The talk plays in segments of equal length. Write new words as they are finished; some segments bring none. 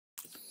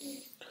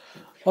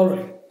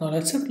Alright, now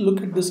let's have a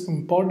look at this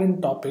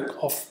important topic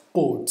of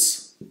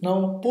ports.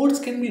 Now, ports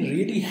can be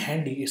really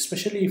handy,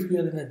 especially if you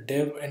are in a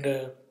dev and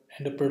a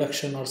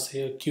production or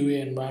say a QA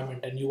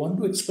environment and you want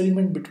to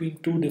experiment between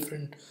two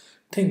different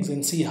things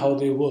and see how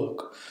they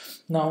work.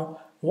 Now,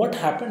 what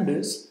happened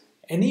is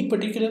any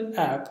particular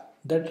app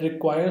that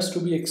requires to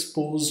be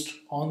exposed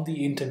on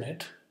the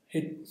internet,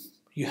 it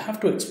you have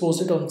to expose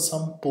it on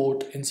some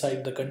port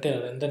inside the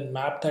container and then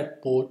map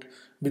that port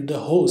with the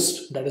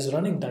host that is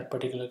running that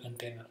particular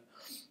container.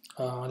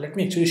 Let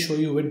me actually show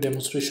you with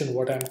demonstration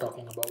what I'm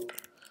talking about.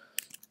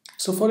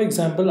 So for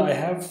example,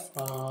 I'm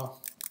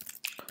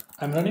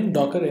running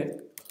Docker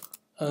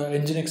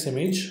nginx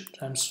image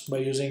by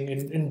using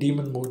in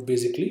daemon mode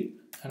basically,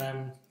 and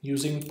I'm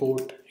using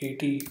port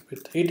 80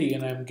 with 80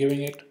 and I'm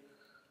giving it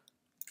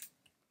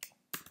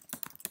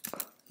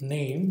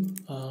name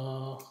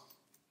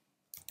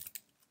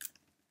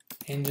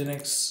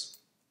nginx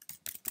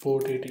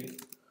port 80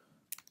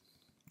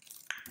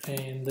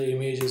 and the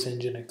image is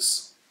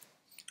nginx.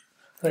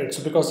 Right,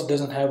 so because it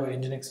doesn't have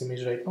an nginx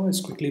image right now,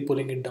 it's quickly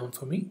pulling it down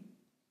for me.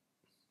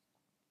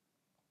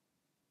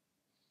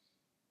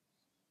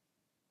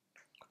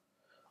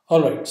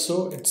 Alright,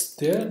 so it's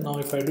there. Now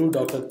if I do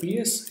docker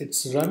ps,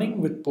 it's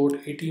running with port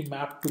 80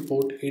 mapped to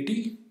port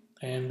 80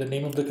 and the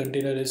name of the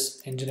container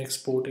is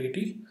nginx port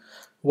 80.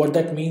 What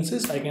that means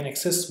is I can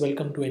access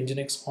welcome to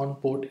nginx on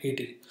port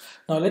 80.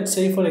 Now let's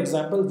say for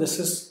example this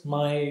is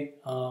my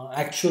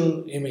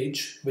actual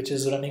image which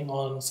is running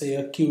on say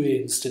a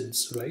QA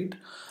instance, right?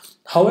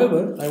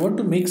 However, I want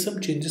to make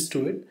some changes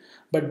to it,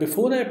 but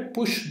before I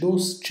push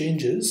those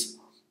changes,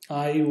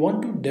 I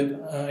want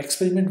to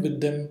experiment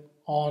with them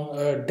on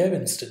a dev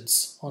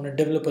instance, on a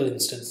developer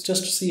instance,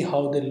 just to see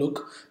how they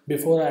look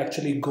before I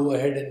actually go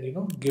ahead and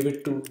give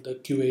it to the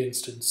QA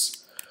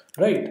instance,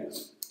 right?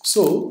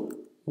 So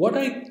what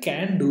I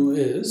can do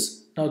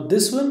is now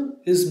this one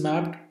is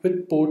mapped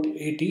with port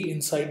 80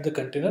 inside the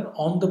container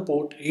on the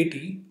port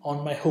 80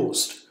 on my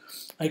host.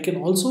 I can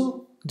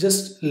also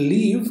just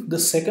leave the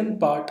second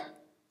part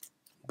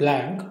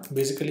blank.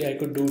 Basically I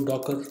could do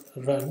docker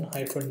run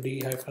 -d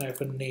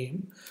 -name.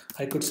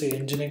 I could say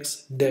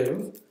nginx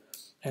dev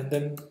and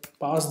then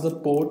pass the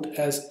port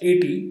as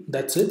 80,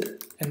 that's it,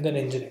 and then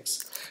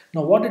nginx.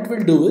 Now what it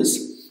will do is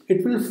it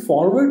will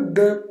forward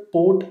the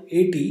port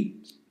 80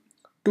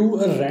 to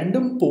a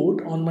random port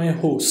on my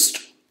host.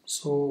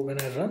 So when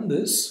I run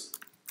this,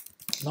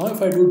 now if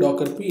I do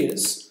docker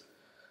ps,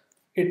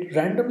 it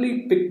randomly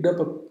picked up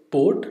a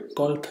port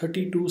called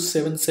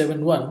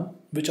 32771,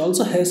 which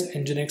also has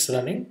nginx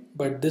running,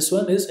 but this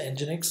one is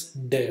nginx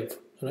dev,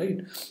 right?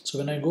 So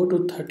when I go to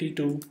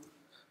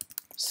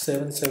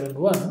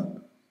 32771,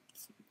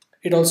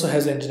 it also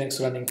has nginx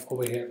running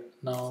over here.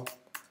 Now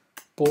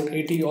port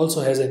 80 also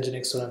has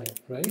nginx running,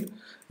 right?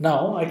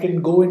 Now I can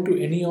go into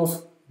any of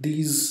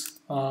these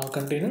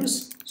containers.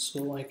 So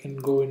I can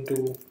go into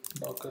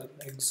docker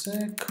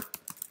exec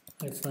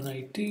 -it.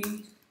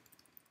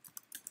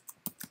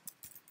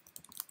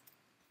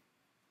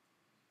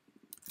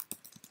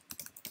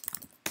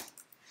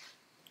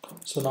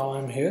 So now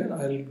I'm here.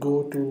 I'll go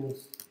to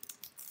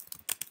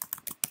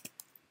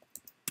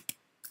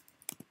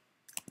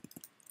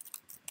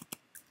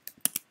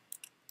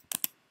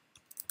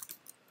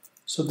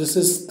so this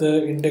is the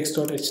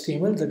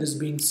index.html that is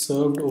being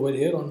served over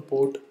here on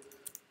port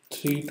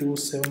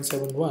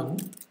 32771.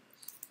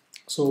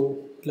 So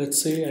let's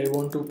say I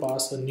want to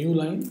pass a new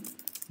line.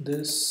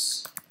 This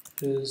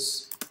is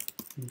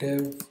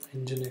dev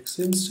nginx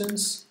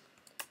instance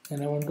and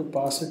I want to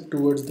pass it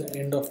towards the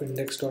end of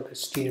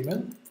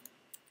index.html.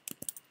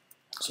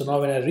 So now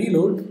when I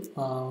reload,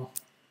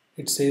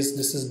 it says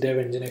this is dev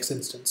nginx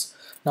instance.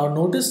 Now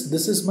notice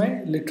this is my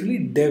literally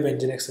dev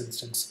nginx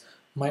instance.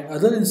 My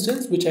other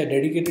instance which I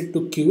dedicated to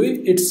QA,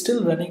 it's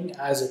still running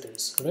as it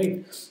is, right?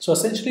 So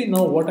essentially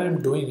now what I'm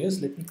doing is,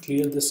 let me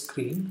clear the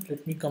screen.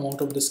 Let me come out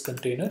of this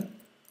container.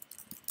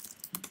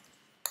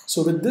 So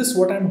with this,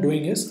 what I'm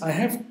doing is I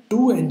have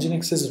two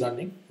nginx's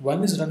running.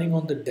 One is running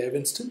on the dev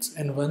instance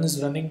and one is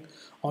running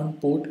on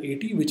port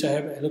 80, which I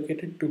have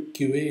allocated to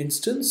QA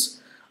instance.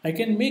 I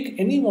can make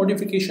any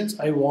modifications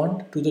I want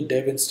to the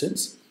dev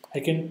instance. I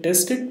can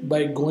test it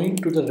by going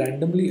to the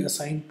randomly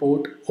assigned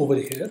port over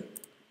here,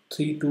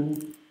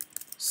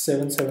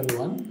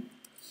 32771.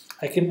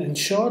 I can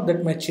ensure that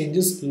my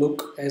changes look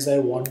as I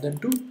want them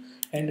to,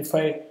 and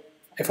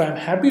if I'm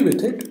happy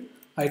with it,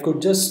 I could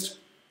just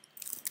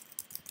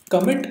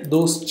commit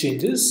those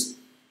changes.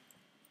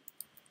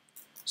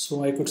 So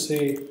I could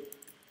say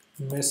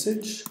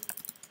message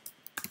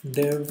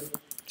dev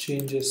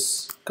changes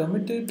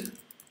committed,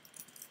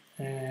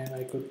 and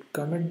I could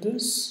commit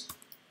this.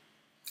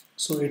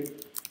 So it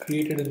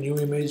created a new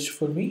image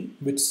for me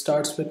which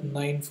starts with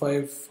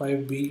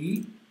 955be.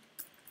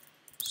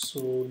 So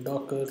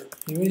docker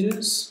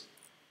images,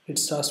 it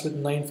starts with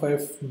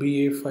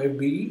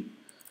 95ba5be.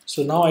 So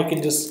now I can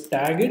just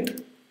tag it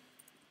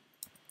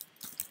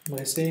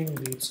by saying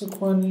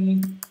Sukhwani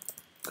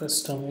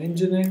custom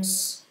nginx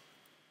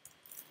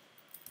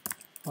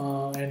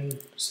and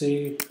say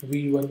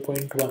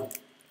v1.1.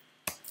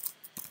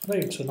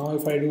 Right, so now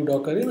if I do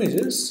Docker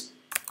images,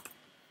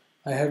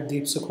 I have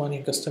Deep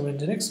Sukhmani custom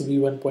nginx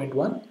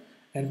v1.1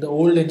 and the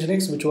old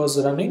nginx which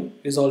was running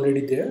is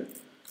already there.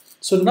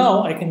 So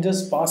now I can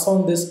just pass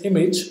on this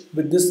image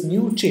with this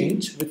new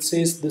change which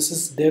says this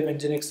is dev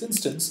nginx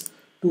instance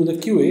to the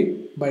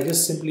QA by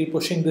just simply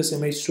pushing this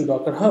image to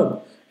Docker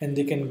Hub, and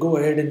they can go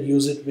ahead and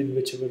use it in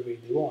whichever way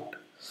they want.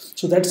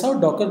 So that's how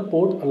Docker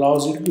port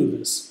allows you to do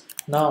this.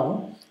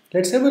 Now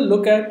let's have a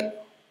look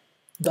at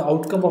the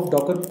outcome of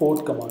Docker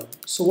port command.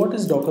 So what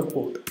is Docker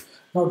port?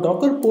 Now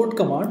Docker port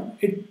command,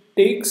 it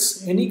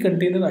takes any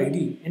container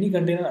ID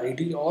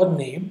or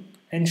name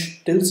and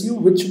tells you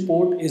which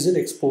port is it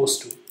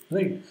exposed to,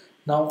 right?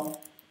 Now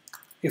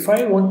if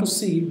I want to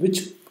see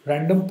which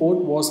random port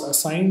was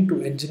assigned to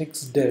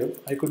nginx dev,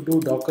 I could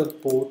do docker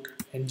port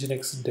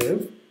nginx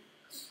dev.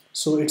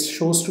 So it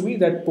shows to me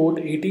that port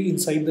 80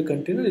 inside the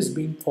container is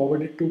being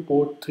forwarded to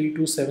port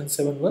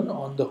 32771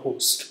 on the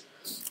host.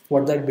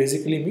 What that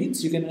basically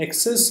means, you can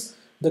access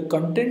the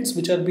contents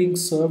which are being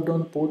served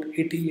on port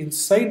 80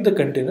 inside the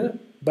container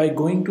by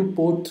going to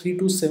port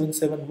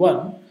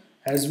 32771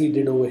 as we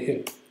did over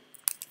here.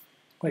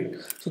 Right.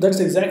 So that's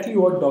exactly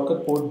what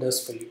Docker port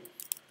does for you.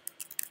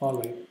 All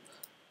right.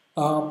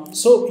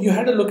 So you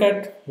had a look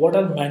at what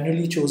are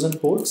manually chosen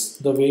ports,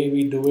 the way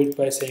we do it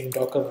by saying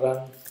docker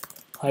run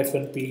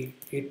 -p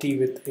 80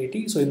 with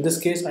 80. So in this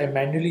case, I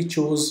manually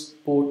chose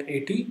port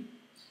 80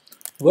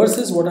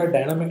 versus what are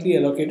dynamically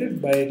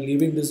allocated by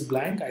leaving this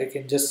blank. I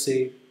can just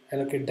say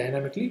allocate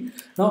dynamically.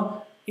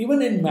 Now,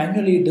 even in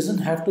manually, it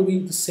doesn't have to be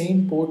the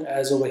same port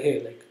as over here.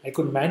 Like I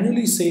could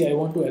manually say I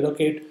want to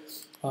allocate,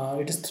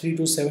 it is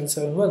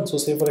 32771. So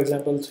say for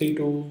example,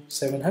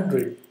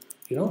 32700,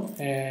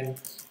 and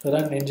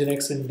run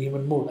nginx in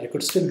daemon mode. I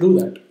could still do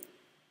that.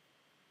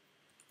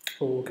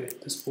 Oh, okay,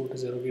 this port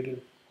is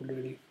allocated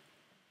already.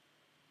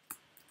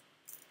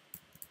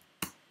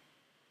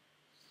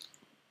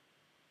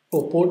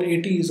 Oh, port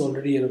 80 is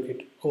already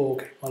allocated. Oh,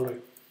 okay, all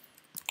right.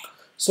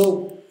 So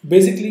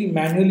basically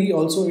manually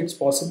also it's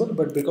possible,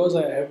 but because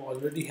I have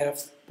already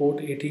have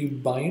port 80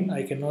 bind,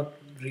 I cannot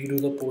redo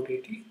the port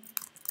 80.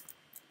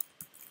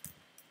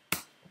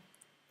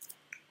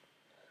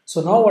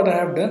 So now what I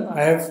have done,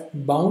 I have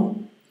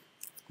bound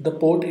the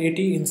port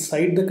 80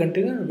 inside the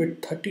container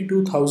with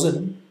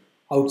 32,000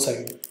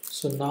 outside.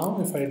 So now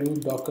if I do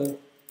docker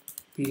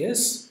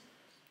ps,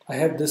 I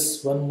have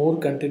this one more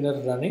container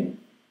running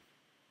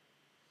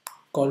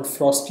called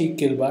frosty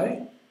killby,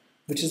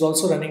 which is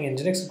also running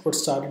nginx. It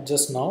was started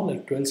just now,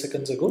 like 12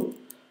 seconds ago.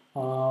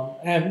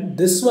 And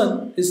this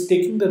one is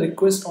taking the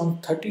request on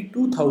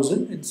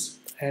 32,000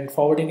 and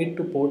forwarding it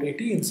to port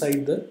 80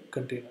 inside the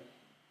container.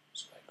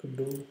 So I could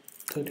do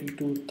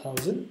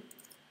 32,000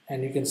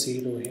 and you can see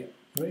it over here,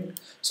 right?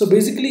 So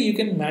basically you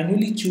can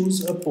manually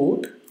choose a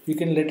port, you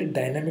can let it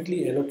dynamically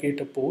allocate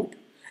a port,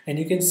 and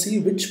you can see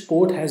which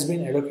port has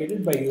been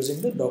allocated by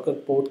using the docker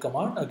port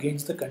command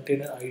against the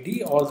container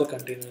ID or the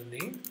container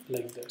name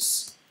like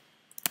this.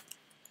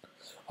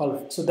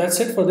 Alright, so that's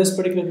it for this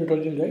particular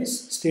tutorial guys.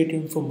 Stay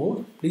tuned for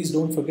more. Please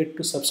don't forget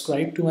to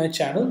subscribe to my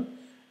channel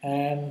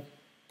and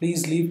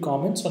please leave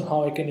comments on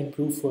how I can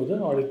improve further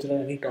or if there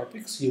are any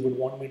topics you would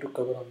want me to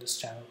cover on this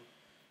channel.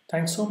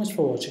 Thanks so much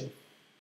for watching.